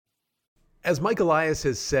As Mike Elias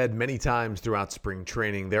has said many times throughout spring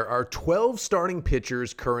training, there are 12 starting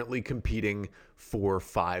pitchers currently competing for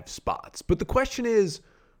 5 spots. But the question is,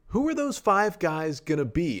 who are those 5 guys going to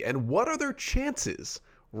be? And what are their chances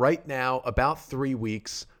right now, about 3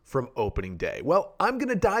 weeks from opening day? Well, I'm going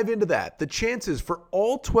to dive into that. The chances for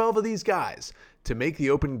all 12 of these guys to make the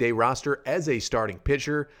opening day roster as a starting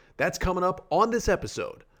pitcher, that's coming up on this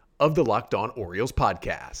episode of the Locked On Orioles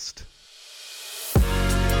podcast.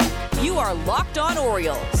 You are Locked On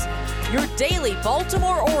Orioles, your daily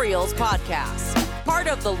Baltimore Orioles podcast. Part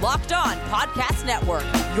of the Locked On Podcast Network,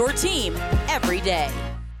 your team every day.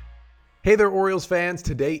 Hey there, Orioles fans.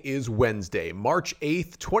 Today is Wednesday, March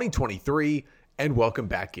 8th, 2023, and welcome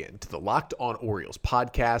back in to the Locked On Orioles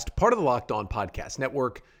podcast, part of the Locked On Podcast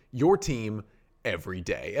Network, your team every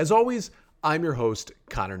day. As always, I'm your host,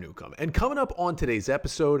 Connor Newcomb. And coming up on today's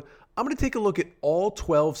episode, I'm going to take a look at all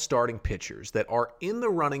 12 starting pitchers that are in the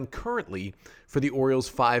running currently for the Orioles'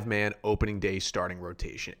 5-man opening day starting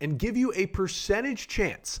rotation and give you a percentage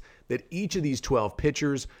chance that each of these 12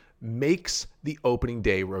 pitchers makes the opening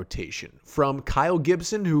day rotation. From Kyle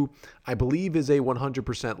Gibson, who I believe is a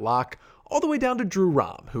 100% lock, all the way down to Drew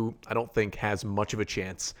Rom, who I don't think has much of a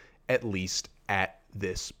chance, at least at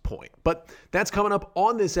this point. But that's coming up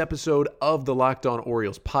on this episode of the Locked On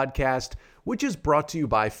Orioles podcast, which is brought to you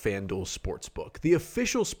by FanDuel Sportsbook, the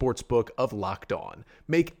official sportsbook of Locked On.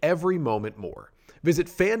 Make every moment more. Visit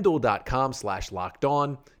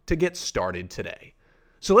FanDuel.com/LockedOn to get started today.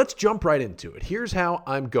 So let's jump right into it. Here's how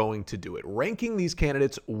I'm going to do it. Ranking these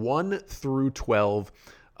candidates 1 through 12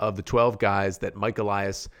 of the 12 guys that Mike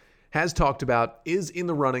Elias has talked about is in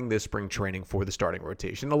the running this spring training for the starting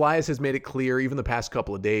rotation. Elias has made it clear, even the past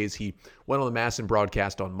couple of days, he went on the MASN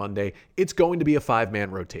broadcast on Monday, it's going to be a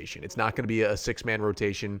 5-man rotation. It's not going to be a 6-man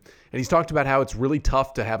rotation. And he's talked about how it's really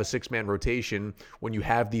tough to have a 6-man rotation when you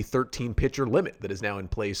have the 13-pitcher limit that is now in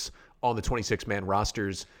place on the 26-man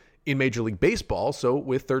rosters in Major League Baseball. So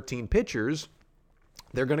with 13 pitchers,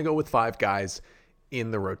 they're going to go with 5 guys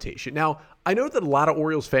in the rotation. Now, I know that a lot of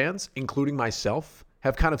Orioles fans, including myself,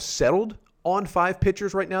 have kind of settled on 5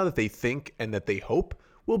 pitchers right now that they think and that they hope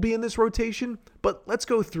will be in this rotation. But let's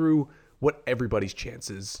go through what everybody's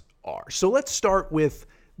chances are. So let's start with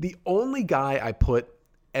the only guy I put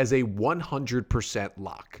as a 100%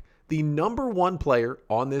 lock. The number 1 player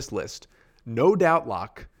on this list, no doubt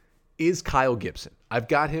lock, is Kyle Gibson. I've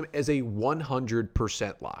got him as a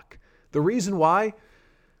 100% lock. The reason why?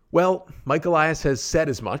 Well, Mike Elias has said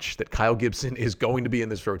as much, that Kyle Gibson is going to be in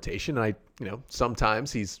this rotation. And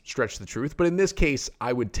sometimes he's stretched the truth, but in this case,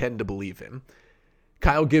 I would tend to believe him.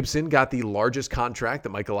 Kyle Gibson got the largest contract that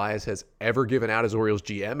Mike Elias has ever given out as Orioles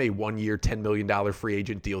GM, a 1-year, $10 million free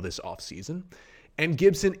agent deal this offseason. And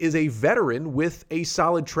Gibson is a veteran with a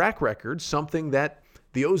solid track record, something that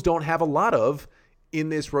the O's don't have a lot of in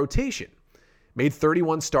this rotation. Made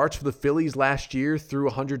 31 starts for the Phillies last year through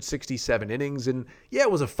 167 innings. And yeah,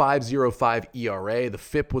 it was a 5.05 ERA. The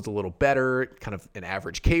FIP was a little better, kind of an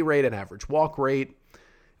average K rate, an average walk rate.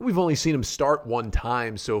 We've only seen him start 1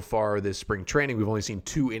 time so far this spring training. We've only seen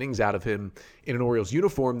 2 innings out of him in an Orioles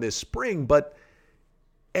uniform this spring. But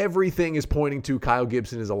everything is pointing to Kyle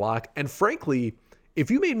Gibson as a lock. And frankly, if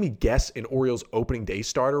you made me guess an Orioles opening day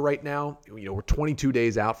starter right now, we're 22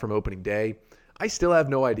 days out from opening day, I still have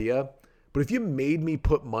no idea. But if you made me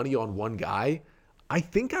put money on one guy, I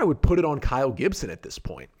think I would put it on Kyle Gibson at this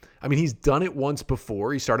point. I mean, he's done it once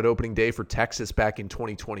before. He started opening day for Texas back in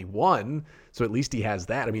 2021, so at least he has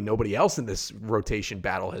that. I mean, nobody else in this rotation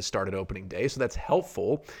battle has started opening day, so that's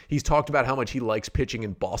helpful. He's talked about how much he likes pitching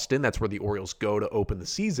in Boston. That's where the Orioles go to open the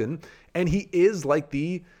season, and he is like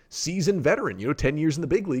the seasoned veteran, 10 years in the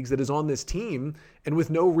big leagues that is on this team, and with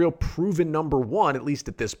no real proven number 1, at least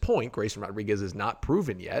at this point. Grayson Rodriguez is not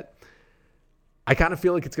proven yet. I kind of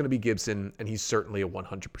feel like it's going to be Gibson, and he's certainly a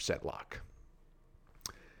 100% lock.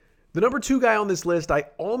 The number 2 guy on this list, I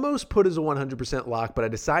almost put as a 100% lock, but I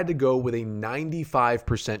decided to go with a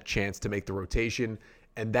 95% chance to make the rotation,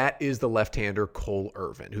 and that is the left-hander Cole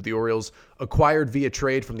Irvin, who the Orioles acquired via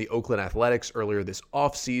trade from the Oakland Athletics earlier this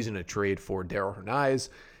offseason, a trade for Darell Hernaiz.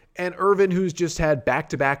 And Irvin, who's just had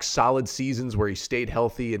back-to-back solid seasons where he stayed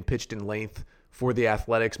healthy and pitched in length for the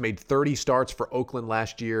Athletics, made 30 starts for Oakland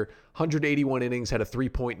last year, 181 innings, had a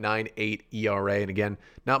 3.98 ERA. And again,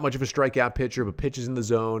 not much of a strikeout pitcher, but pitches in the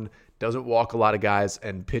zone, doesn't walk a lot of guys,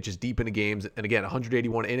 and pitches deep into games. And again,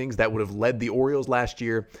 181 innings, that would have led the Orioles last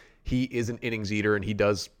year. He is an innings eater, and he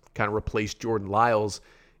does kind of replace Jordan Lyles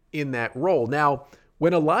in that role. Now,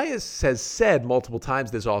 when Elias has said multiple times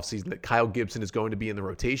this offseason that Kyle Gibson is going to be in the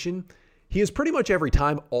rotation, he has pretty much every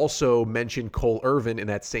time also mentioned Cole Irvin in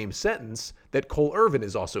that same sentence, that Cole Irvin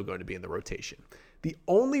is also going to be in the rotation. The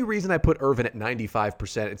only reason I put Irvin at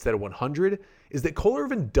 95% instead of 100 is that Cole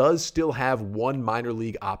Irvin does still have one minor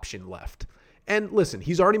league option left. And listen,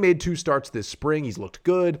 he's already made 2 starts this spring. He's looked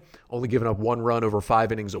good, only given up 1 run over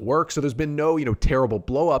 5 innings of work. So there's been no, terrible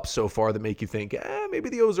blow-ups so far that make you think, maybe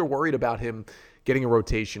the O's are worried about him getting a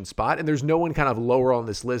rotation spot. And there's no one kind of lower on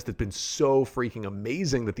this list that's been so freaking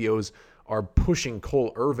amazing that the O's are pushing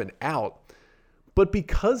Cole Irvin out. But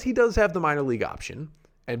because he does have the minor league option,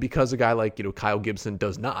 and because a guy like, Kyle Gibson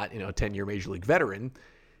does not, a 10-year Major League veteran,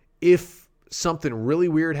 if something really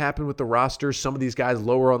weird happened with the roster, some of these guys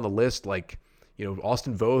lower on the list, like,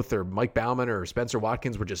 Austin Voth or Mike Baumann or Spencer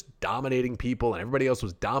Watkins were just dominating people and everybody else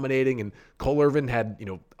was dominating, and Cole Irvin had,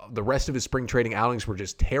 the rest of his spring training outings were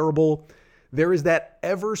just terrible. There is that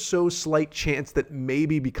ever so slight chance that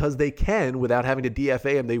maybe because they can, without having to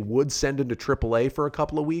DFA him, they would send him to AAA for a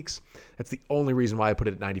couple of weeks. That's the only reason why I put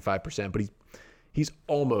it at 95%, but he's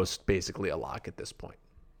almost basically a lock at this point.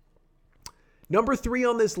 Number 3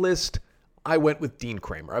 on this list, I went with Dean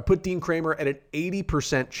Kremer. I put Dean Kremer at an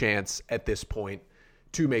 80% chance at this point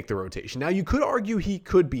to make the rotation. Now, you could argue he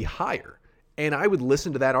could be higher, and I would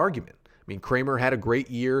listen to that argument. I mean, Kremer had a great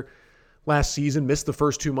year last season, missed the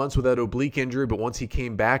first 2 months with that oblique injury, but once he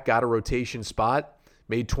came back, got a rotation spot,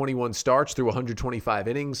 made 21 starts through 125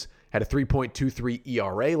 innings, had a 3.23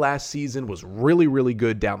 ERA last season, was really, really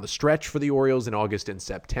good down the stretch for the Orioles in August and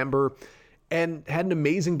September, and had an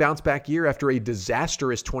amazing bounce-back year after a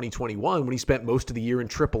disastrous 2021 when he spent most of the year in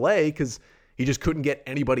AAA because he just couldn't get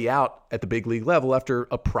anybody out at the big league level after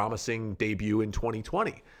a promising debut in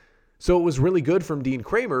 2020. So it was really good from Dean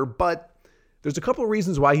Kremer, but there's a couple of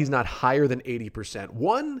reasons why he's not higher than 80%.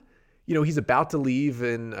 One, he's about to leave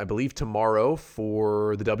in, I believe, tomorrow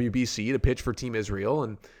for the WBC to pitch for Team Israel,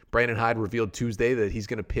 and Brandon Hyde revealed Tuesday that he's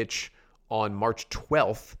going to pitch on March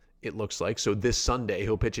 12th. It looks like. So this Sunday,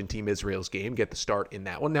 he'll pitch in Team Israel's game, get the start in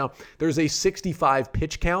that one. Now, there's a 65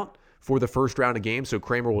 pitch count for the first round of games, so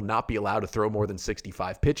Kremer will not be allowed to throw more than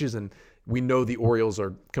 65 pitches. And we know the Orioles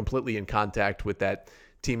are completely in contact with that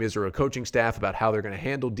Team Israel coaching staff about how they're going to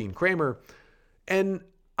handle Dean Kremer. And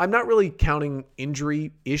I'm not really counting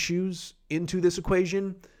injury issues into this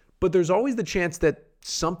equation, but there's always the chance that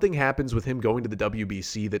something happens with him going to the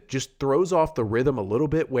WBC that just throws off the rhythm a little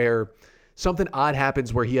bit, where something odd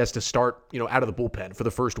happens where he has to start, out of the bullpen for the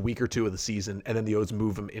first week or 2 of the season, and then the O's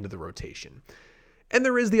move him into the rotation. And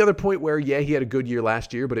there is the other point where, he had a good year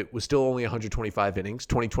last year, but it was still only 125 innings.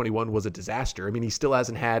 2021 was a disaster. I mean, he still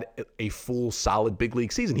hasn't had a full, solid big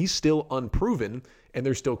league season. He's still unproven, and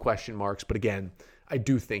there's still question marks. But again, I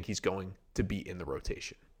do think he's going to be in the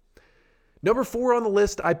rotation. Number 4 on the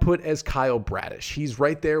list, I put as Kyle Bradish. He's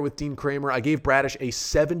right there with Dean Kremer. I gave Bradish a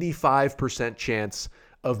 75% chance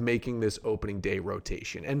of making this opening day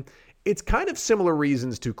rotation. And it's kind of similar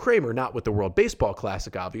reasons to Kremer, not with the World Baseball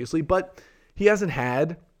Classic, obviously, but he hasn't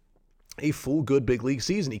had a full good big league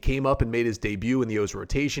season. He came up and made his debut in the O's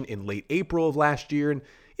rotation in late April of last year. And,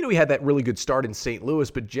 he had that really good start in St. Louis,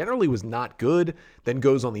 but generally was not good. Then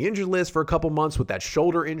goes on the injured list for a couple months with that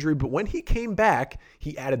shoulder injury. But when he came back,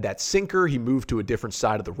 he added that sinker. He moved to a different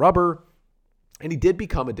side of the rubber, and he did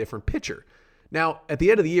become a different pitcher. Now, at the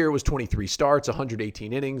end of the year, it was 23 starts,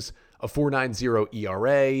 118 innings, a 4.90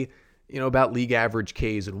 ERA, about league average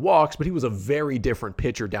Ks and walks, but he was a very different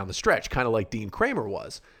pitcher down the stretch, kind of like Dean Kremer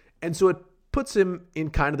was. And so it puts him in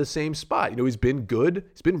kind of the same spot. He's been good.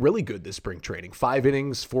 He's been really good this spring training. 5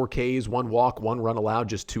 innings, 4 Ks, 1 walk, 1 run allowed,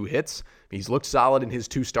 just 2 hits. He's looked solid in his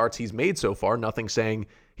 2 starts he's made so far. Nothing saying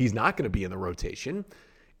he's not going to be in the rotation.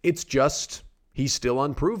 It's just he's still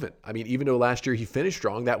unproven. I mean, even though last year he finished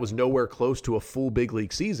strong, that was nowhere close to a full big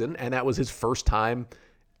league season, and that was his first time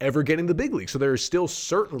ever getting the big league. So there are still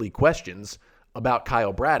certainly questions about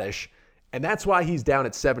Kyle Bradish, and that's why he's down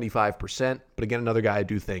at 75%. But again, another guy I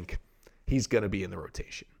do think he's going to be in the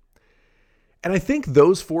rotation. And I think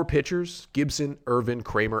those 4 pitchers, Gibson, Irvin,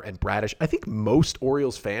 Kremer, and Bradish, I think most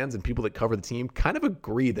Orioles fans and people that cover the team kind of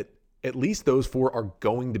agree that at least those 4 are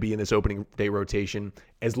going to be in this opening day rotation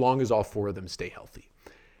as long as all 4 of them stay healthy.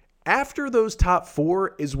 After those top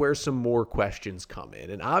 4 is where some more questions come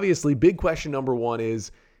in. And obviously, big question number 1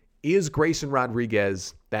 is Grayson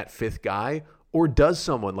Rodriguez that 5th guy, or does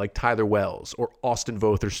someone like Tyler Wells or Austin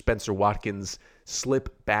Voth or Spencer Watkins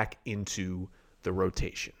slip back into the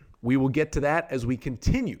rotation? We will get to that as we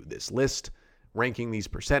continue this list, ranking these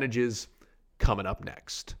percentages, coming up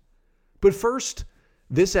next. But first,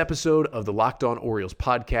 this episode of the Locked On Orioles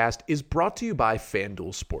podcast is brought to you by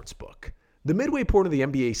FanDuel Sportsbook. The midway point of the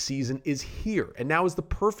NBA season is here, and now is the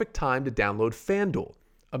perfect time to download FanDuel,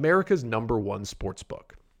 America's #1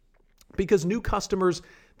 sportsbook. Because new customers,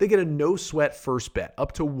 they get a no-sweat first bet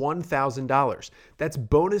up to $1,000. That's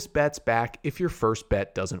bonus bets back if your first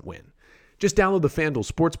bet doesn't win. Just download the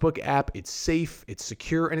FanDuel Sportsbook app. It's safe, it's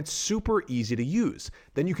secure, and it's super easy to use.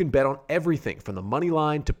 Then you can bet on everything from the money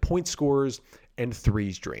line to point scorers and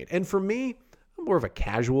threes drained. And for me, I'm more of a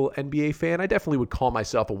casual NBA fan. I definitely would call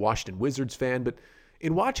myself a Washington Wizards fan, but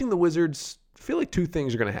in watching the Wizards, I feel like two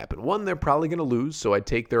things are going to happen. One, they're probably going to lose, so I'd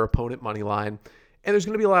take their opponent money line, and there's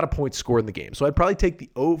going to be a lot of points scored in the game. So I'd probably take the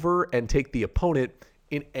over and take the opponent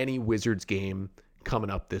in any Wizards game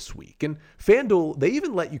coming up this week. And FanDuel, they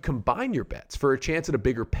even let you combine your bets for a chance at a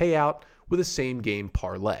bigger payout with a same-game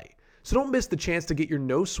parlay. So don't miss the chance to get your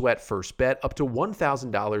no-sweat first bet up to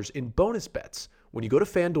 $1,000 in bonus bets when you go to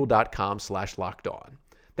FanDuel.com/lockedon.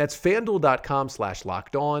 That's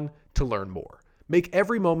FanDuel.com/lockedon to learn more. Make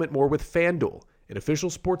every moment more with FanDuel, an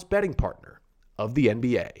official sports betting partner of the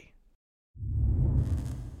NBA.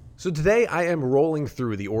 So today I am rolling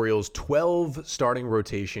through the Orioles' 12 starting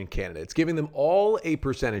rotation candidates, giving them all a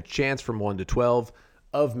percentage chance from 1 to 12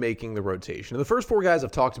 of making the rotation. And the first four guys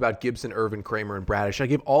I've talked about, Gibson, Irvin, Kramer, and Bradish, I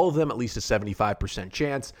give all of them at least a 75%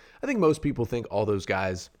 chance. I think most people think all those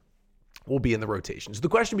guys will be in the rotation. So the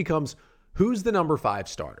question becomes, who's the number 5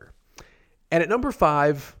 starter? And at number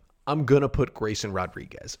 5, I'm going to put Grayson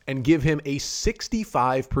Rodriguez and give him a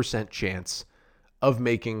 65% chance of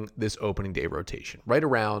making this opening day rotation, right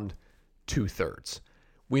around 2/3.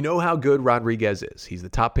 We know how good Rodriguez is. He's the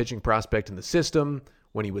top pitching prospect in the system.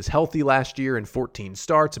 When he was healthy last year in 14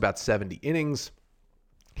 starts, about 70 innings,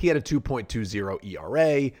 he had a 2.20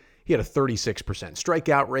 ERA. He had a 36%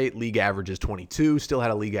 strikeout rate. League average is 22. Still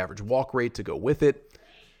had a league average walk rate to go with it.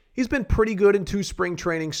 He's been pretty good in 2 spring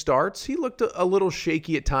training starts. He looked a little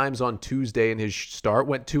shaky at times on Tuesday in his start.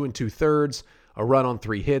 Went 2 2/3. A run on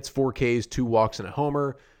 3 hits, 4 Ks, 2 walks, and a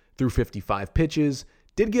homer through 55 pitches.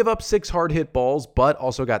 Did give up 6 hard hit balls, but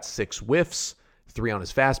also got 6 whiffs, 3 on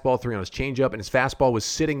his fastball, 3 on his changeup, and his fastball was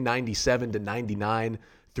sitting 97 to 99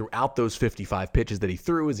 throughout those 55 pitches that he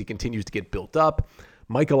threw as he continues to get built up.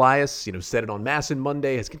 Mike Elias, said it on Masson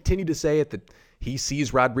Monday, has continued to say it that he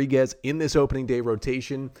sees Rodriguez in this opening day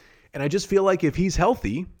rotation. And I just feel like if he's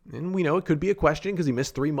healthy, and we know it could be a question because he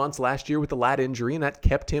missed 3 months last year with the lat injury, and that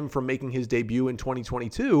kept him from making his debut in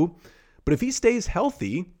 2022. But if he stays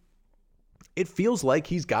healthy, it feels like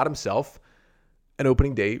he's got himself an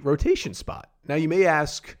opening day rotation spot. Now you may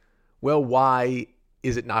ask, well, why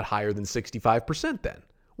is it not higher than 65% then?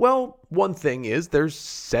 Well, one thing is there's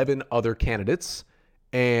 7 other candidates,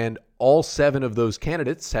 and all 7 of those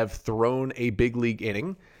candidates have thrown a big league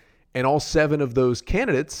inning. And all 7 of those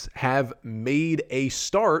candidates have made a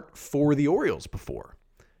start for the Orioles before.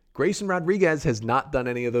 Grayson Rodriguez has not done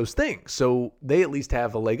any of those things, so they at least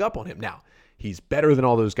have a leg up on him. Now, he's better than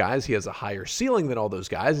all those guys. He has a higher ceiling than all those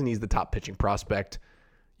guys, and he's the top pitching prospect,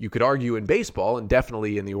 you could argue, in baseball and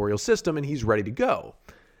definitely in the Orioles system, and he's ready to go.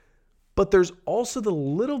 But there's also the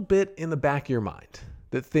little bit in the back of your mind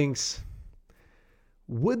that thinks,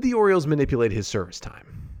 would the Orioles manipulate his service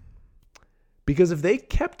time? Because if they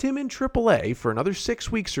kept him in AAA for another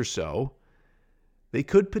 6 weeks or so, they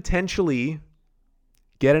could potentially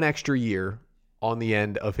get an extra year on the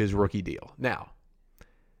end of his rookie deal. Now,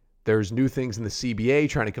 there's new things in the CBA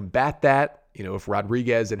trying to combat that. If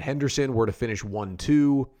Rodriguez and Henderson were to finish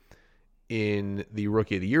 1-2 in the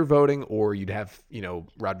Rookie of the Year voting, or you'd have,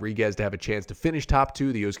 Rodriguez to have a chance to finish top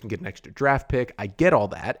 2, the O's can get an extra draft pick. I get all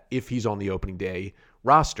that. If he's on the opening day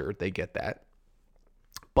roster, they get that.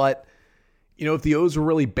 But if the O's were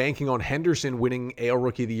really banking on Henderson winning AL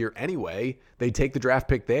Rookie of the Year anyway, they'd take the draft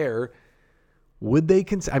pick there. Would they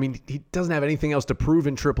consider, he doesn't have anything else to prove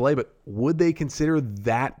in AAA, but would they consider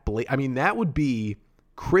that? That would be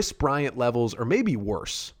Chris Bryant levels, or maybe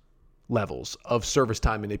worse levels of service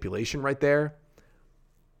time manipulation right there.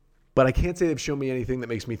 But I can't say they've shown me anything that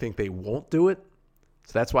makes me think they won't do it.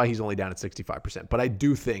 So that's why he's only down at 65%. But I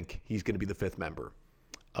do think he's going to be the 5th member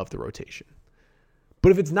of the rotation.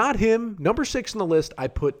 But if it's not him, number 6 on the list, I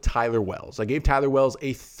put Tyler Wells. I gave Tyler Wells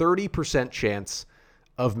a 30% chance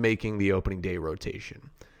of making the opening day rotation.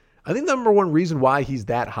 I think the number one reason why he's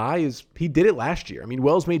that high is he did it last year.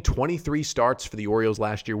 Wells made 23 starts for the Orioles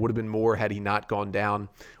last year. Would have been more had he not gone down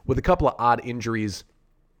with a couple of odd injuries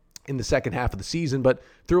in the second half of the season, but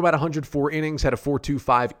threw about 104 innings, had a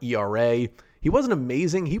 4.25 ERA. He wasn't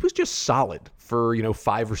amazing. He was just solid for,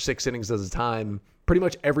 5 or 6 innings at a time, pretty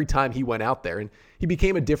much every time he went out there. And he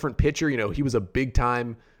became a different pitcher. He was a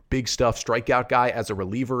big-time big stuff strikeout guy as a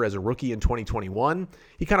reliever, as a rookie in 2021.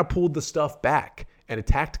 He kind of pulled the stuff back and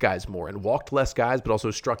attacked guys more and walked less guys, but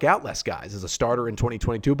also struck out less guys as a starter in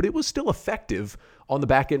 2022. But it was still effective on the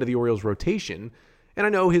back end of the Orioles rotation. And I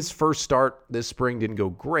know his first start this spring didn't go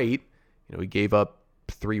great. He gave up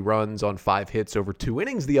 3 runs on 5 hits over 2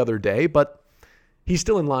 innings the other day, but he's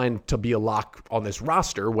still in line to be a lock on this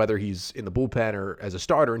roster, whether he's in the bullpen or as a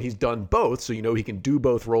starter, and he's done both, so he can do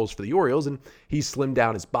both roles for the Orioles, and he's slimmed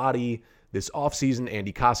down his body this offseason.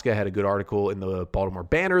 Andy Koska had a good article in the Baltimore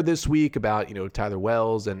Banner this week about, Tyler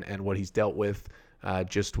Wells and what he's dealt with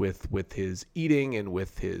just with his eating and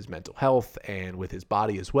with his mental health and with his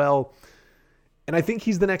body as well. And I think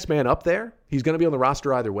he's the next man up there. He's going to be on the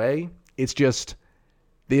roster either way. It's just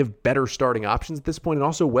they have better starting options at this point. And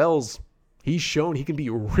also Wells, he's shown he can be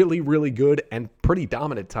really, really good and pretty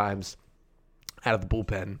dominant times out of the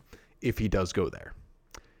bullpen if he does go there.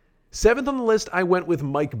 7th on the list, I went with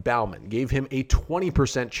Mike Baumann. Gave him a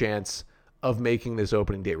 20% chance of making this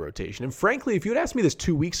opening day rotation. And frankly, if you had asked me this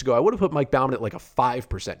 2 weeks ago, I would have put Mike Baumann at like a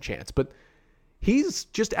 5% chance. But he's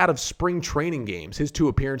just out of spring training games. His 2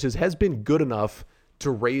 appearances has been good enough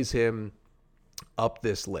to raise him up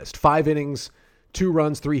this list. 5 innings, 2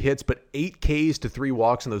 runs, 3 hits, but 8 Ks to 3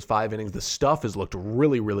 walks in those 5 innings. The stuff has looked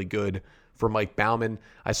really, really good for Mike Baumann.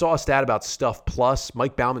 I saw a stat about stuff plus.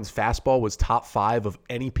 Mike Baumann's fastball was top 5 of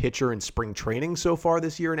any pitcher in spring training so far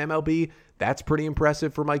this year in MLB. That's pretty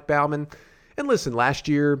impressive for Mike Baumann. And listen, last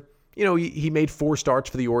year, he made 4 starts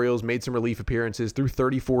for the Orioles, made some relief appearances, threw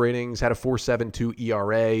 34 innings, had a 4.72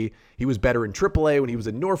 ERA. He was better in AAA when he was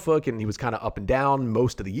in Norfolk, and he was kind of up and down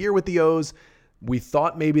most of the year with the O's. We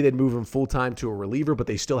thought maybe they'd move him full-time to a reliever, but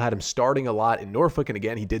they still had him starting a lot in Norfolk. And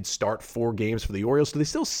again, he did start 4 games for the Orioles, so they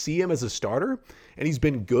still see him as a starter, and he's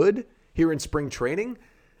been good here in spring training.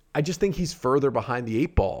 I just think he's further behind the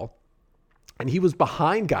 8 ball, and he was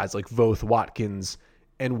behind guys like Voth, Watkins,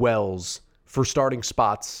 and Wells for starting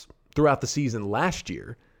spots throughout the season last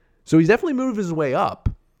year. So he's definitely moved his way up,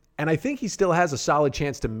 and I think he still has a solid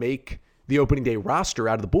chance to make the opening day roster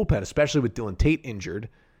out of the bullpen, especially with Dylan Tate injured.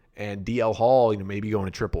 And DL Hall, maybe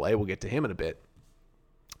going to AAA. We'll get to him in a bit.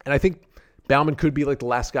 And I think Baumann could be like the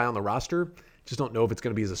last guy on the roster. Just don't know if it's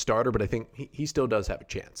going to be as a starter, but I think he still does have a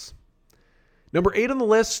chance. Number 8 on the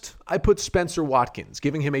list, I put Spencer Watkins,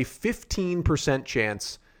 giving him a 15%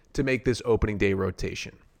 chance to make this opening day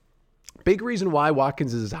rotation. Big reason why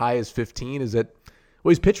Watkins is as high as 15 is that,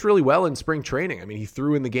 he's pitched really well in spring training. I mean, he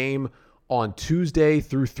threw in the game on Tuesday,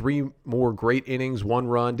 threw 3 more great innings, 1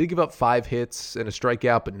 run, did give up 5 hits and a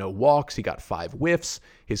strikeout, but no walks. He got 5 whiffs.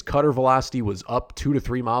 His cutter velocity was up 2 to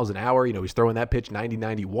 3 miles an hour. He's throwing that pitch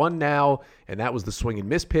 90-91 now, and that was the swing and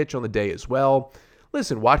miss pitch on the day as well.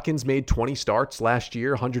 Listen, Watkins made 20 starts last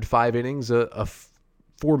year, 105 innings, a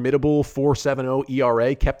formidable 4.70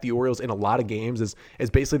 ERA, kept the Orioles in a lot of games as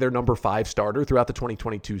basically their number 5 starter throughout the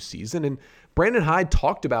 2022 season. And Brandon Hyde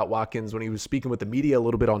talked about Watkins when he was speaking with the media a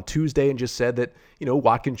little bit on Tuesday and just said that,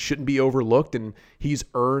 Watkins shouldn't be overlooked and he's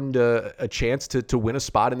earned a chance to win a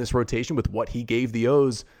spot in this rotation with what he gave the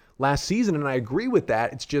O's last season. And I agree with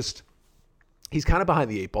that. It's just he's kind of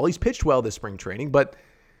behind the 8 ball. He's pitched well this spring training, but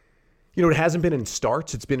it hasn't been in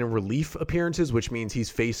starts. It's been in relief appearances, which means he's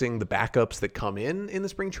facing the backups that come in the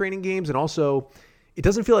spring training games. And also, it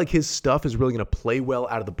doesn't feel like his stuff is really going to play well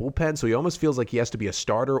out of the bullpen. So he almost feels like he has to be a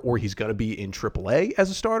starter or he's going to be in AAA as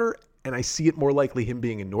a starter. And I see it more likely him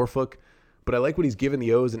being in Norfolk. But I like what he's given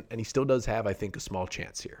the O's, and he still does have, I think, a small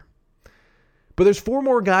chance here. But there's 4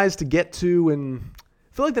 more guys to get to, and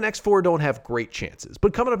I feel like the next 4 don't have great chances.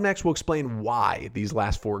 But coming up next, we'll explain why these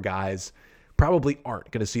last 4 guys probably aren't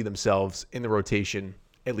going to see themselves in the rotation,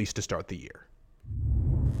 at least to start the year.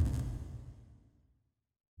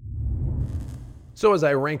 So as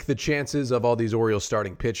I rank the chances of all these Orioles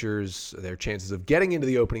starting pitchers, their chances of getting into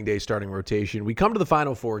the opening day starting rotation, we come to the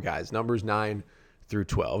final 4 guys, numbers 9 through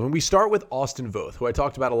 12. And we start with Austin Voth, who I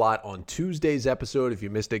talked about a lot on Tuesday's episode. If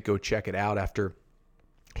you missed it, go check it out after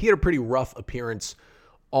he had a pretty rough appearance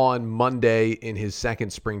on Monday in his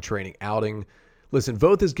second spring training outing. Listen,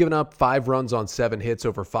 Voth has given up 5 runs on 7 hits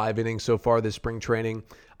over 5 innings so far this spring training.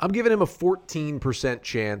 I'm giving him a 14%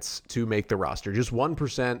 chance to make the roster, just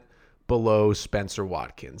 1% below Spencer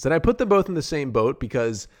Watkins. And I put them both in the same boat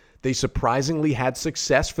because they surprisingly had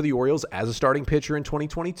success for the Orioles as a starting pitcher in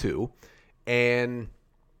 2022. And,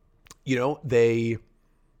 they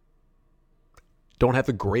don't have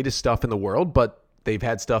the greatest stuff in the world, but they've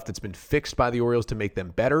had stuff that's been fixed by the Orioles to make them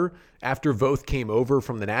better. After Voth came over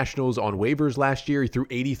from the Nationals on waivers last year, he threw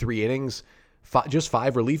 83 innings, just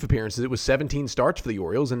 5 relief appearances. It was 17 starts for the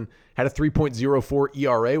Orioles and had a 3.04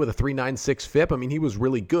 ERA with a 3.96 FIP. I mean, he was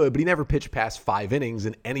really good, but he never pitched past 5 innings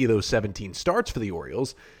in any of those 17 starts for the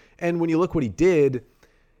Orioles. And when you look what he did,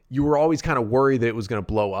 you were always kind of worried that it was going to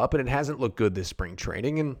blow up, and it hasn't looked good this spring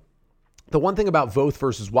training. And the one thing about Voth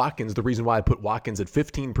versus Watkins, the reason why I put Watkins at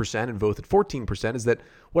 15% and Voth at 14% is that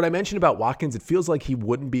what I mentioned about Watkins, it feels like he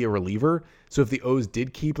wouldn't be a reliever. So if the O's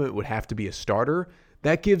did keep him, it would have to be a starter.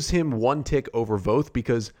 That gives him one tick over Voth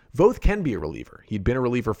because Voth can be a reliever. He'd been a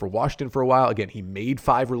reliever for Washington for a while. Again, he made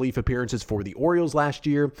 5 relief appearances for the Orioles last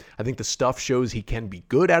year. I think the stuff shows he can be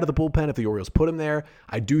good out of the bullpen if the Orioles put him there.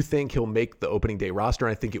 I do think he'll make the opening day roster,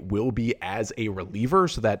 and I think it will be as a reliever,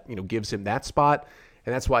 so that, gives him that spot.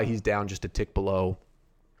 And that's why he's down just a tick below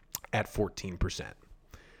at 14%.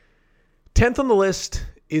 10th on the list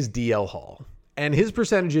is DL Hall. And his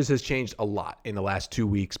percentages has changed a lot in the last 2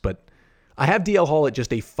 weeks, but I have DL Hall at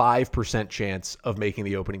just a 5% chance of making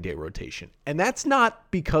the opening day rotation. And that's not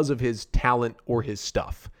because of his talent or his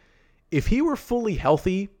stuff. If he were fully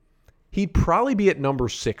healthy, he'd probably be at number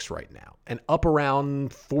 6 right now and up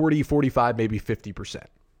around 40, 45, maybe 50%.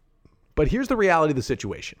 But here's the reality of the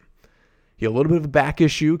situation. He had a little bit of a back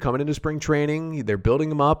issue coming into spring training. They're building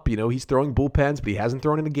him up. He's throwing bullpens, but he hasn't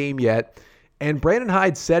thrown in a game yet. And Brandon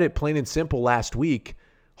Hyde said it plain and simple last week.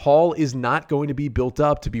 Hall is not going to be built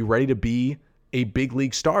up to be ready to be a big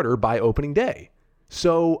league starter by opening day.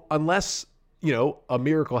 So unless, a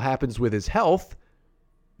miracle happens with his health,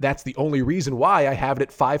 that's the only reason why I have it at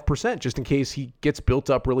 5%, just in case he gets built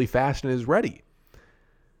up really fast and is ready.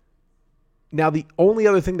 Now, the only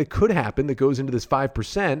other thing that could happen that goes into this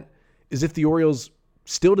 5% is if the Orioles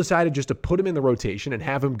still decided just to put him in the rotation and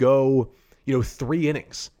have him go, 3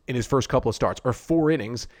 innings in his first couple of starts or 4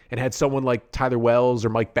 innings and had someone like Tyler Wells or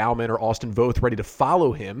Mike Baumann or Austin Voth ready to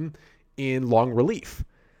follow him in long relief.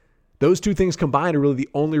 Those two things combined are really the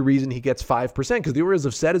only reason he gets 5% because the Orioles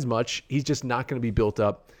have said as much. He's just not going to be built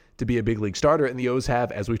up to be a big league starter. And the O's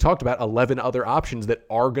have, as we've talked about, 11 other options that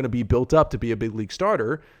are going to be built up to be a big league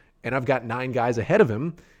starter. And I've got 9 guys ahead of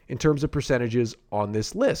him in terms of percentages on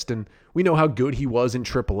this list. And we know how good he was in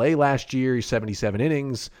AAA last year. He's 77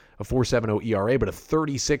 innings, a 4.70 ERA, but a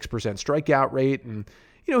 36% strikeout rate. And,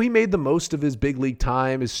 he made the most of his big league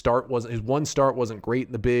time. His one start wasn't great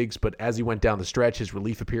in the bigs, but as he went down the stretch, his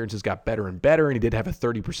relief appearances got better and better, and he did have a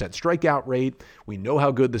 30% strikeout rate. We know how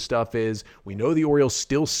good the stuff is. We know the Orioles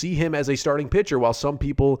still see him as a starting pitcher, while some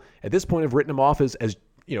people at this point have written him off as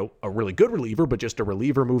a really good reliever, but just a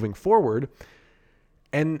reliever moving forward.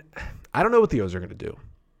 And I don't know what the O's are going to do,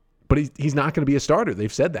 but he's not going to be a starter.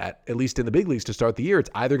 They've said that, at least in the big leagues to start the year. It's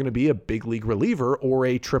either going to be a big league reliever or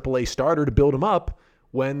a AAA starter to build him up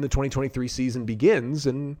when the 2023 season begins.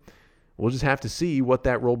 And we'll just have to see what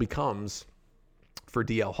that role becomes for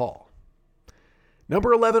DL Hall.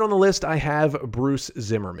 Number 11 on the list, I have Bruce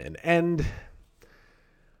Zimmerman. And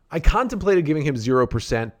I contemplated giving him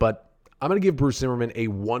 0%, but I'm going to give Bruce Zimmerman a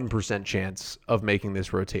 1% chance of making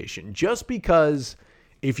this rotation, just because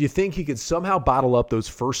if you think he could somehow bottle up those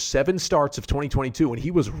first 7 starts of 2022 when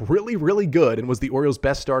he was really, really good and was the Orioles'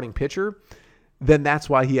 best starting pitcher, then that's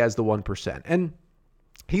why he has the 1%. And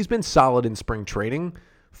he's been solid in spring training,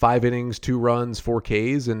 5 innings, 2 runs, 4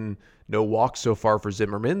 Ks, and no walks so far for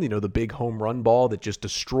Zimmerman. The big home run ball that just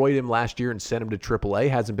destroyed him last year and sent him to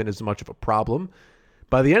AAA hasn't been as much of a problem.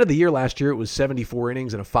 By the end of the year last year, it was 74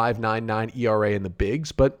 innings and a 5.99 ERA in the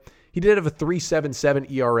bigs, but he did have a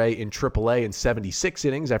 3.77 ERA in AAA in 76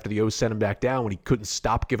 innings after the O's sent him back down when he couldn't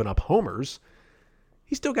stop giving up homers.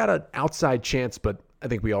 He's still got an outside chance, but I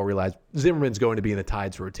think we all realize Zimmerman's going to be in the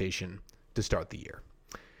Tides rotation to start the year.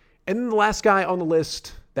 And then the last guy on the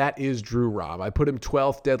list, that is Drew Rahm. I put him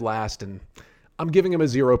 12th, dead last, and I'm giving him a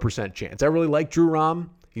 0% chance. I really like Drew Rahm.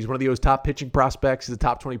 He's one of the O's top pitching prospects. He's a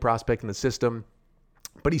top 20 prospect in the system,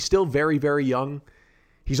 but he's still very, very young.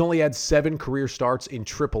 He's only had 7 career starts in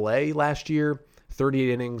AAA last year,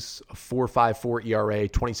 38 innings, a 4.54 ERA,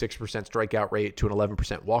 26% strikeout rate to an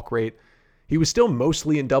 11% walk rate. He was still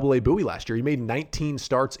mostly in AA Bowie last year. He made 19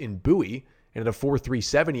 starts in Bowie and at a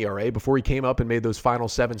 4.37 ERA before he came up and made those final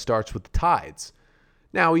 7 starts with the Tides.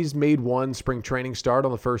 Now he's made 1 spring training start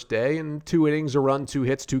on the first day and 2 innings, a run, 2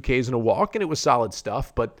 hits, 2 Ks, and a walk, and it was solid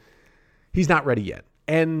stuff, but he's not ready yet.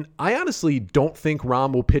 And I honestly don't think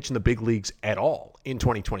Rahm will pitch in the big leagues at all in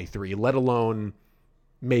 2023, let alone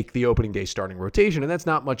make the opening day starting rotation. And that's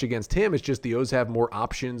not much against him. It's just the O's have more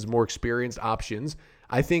options, more experienced options.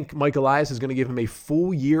 I think Mike Elias is going to give him a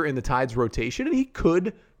full year in the Tides rotation, and he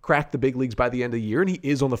could crack the big leagues by the end of the year. And he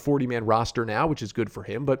is on the 40-man roster now, which is good for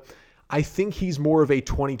him. But I think he's more of a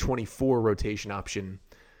 2024 rotation option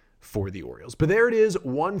for the Orioles. But there it is,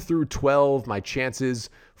 1 through 12, my chances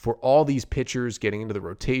for all these pitchers getting into the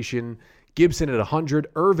rotation. Gibson at 100,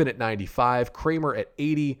 Irvin at 95, Kramer at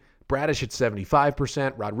 80, Bradish at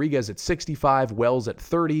 75%, Rodriguez at 65, Wells at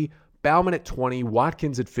 30, Bauman at 20,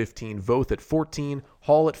 Watkins at 15, Voth at 14,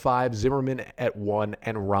 Hall at 5, Zimmerman at 1,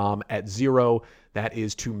 and Rom at 0. That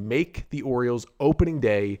is to make the Orioles opening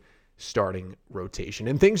day starting rotation.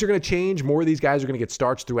 And things are going to change. More of these guys are going to get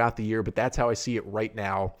starts throughout the year, but that's how I see it right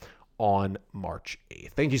now on March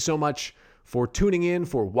 8th. Thank you so much for tuning in,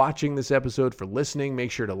 for watching this episode, for listening.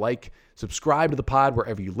 Make sure to like, subscribe to the pod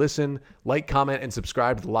wherever you listen, like, comment, and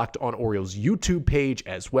subscribe to the Locked On Orioles YouTube page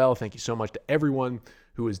as well. Thank you so much to everyone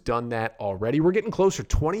who has done that already. We're getting closer,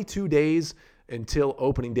 22 days until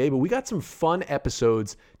opening day, but we got some fun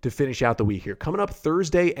episodes to finish out the week here. Coming up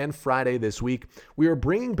Thursday and Friday this week, we are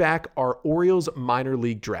bringing back our Orioles minor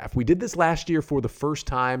league draft. We did this last year for the first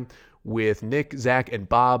time with Nick, Zach, and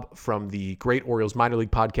Bob from the great Orioles minor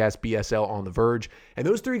league podcast, BSL On the Verge. And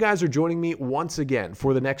those three guys are joining me once again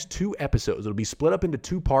for the next 2 episodes. It'll be split up into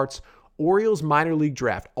 2 parts. Orioles minor league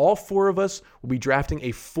draft. All 4 of us will be drafting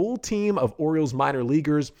a full team of Orioles minor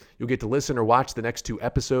leaguers. You'll get to listen or watch the next 2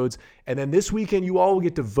 episodes. And then this weekend, you all will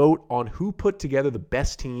get to vote on who put together the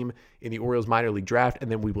best team in the Orioles minor league draft.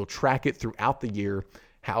 And then we will track it throughout the year,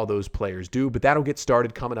 how those players do. But that'll get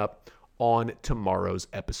started coming up on tomorrow's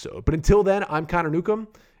episode. But until then, I'm Connor Newcomb,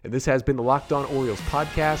 and this has been the Locked On Orioles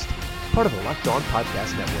podcast, part of the Locked On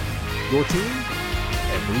Podcast Network. Your team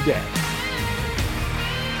every day.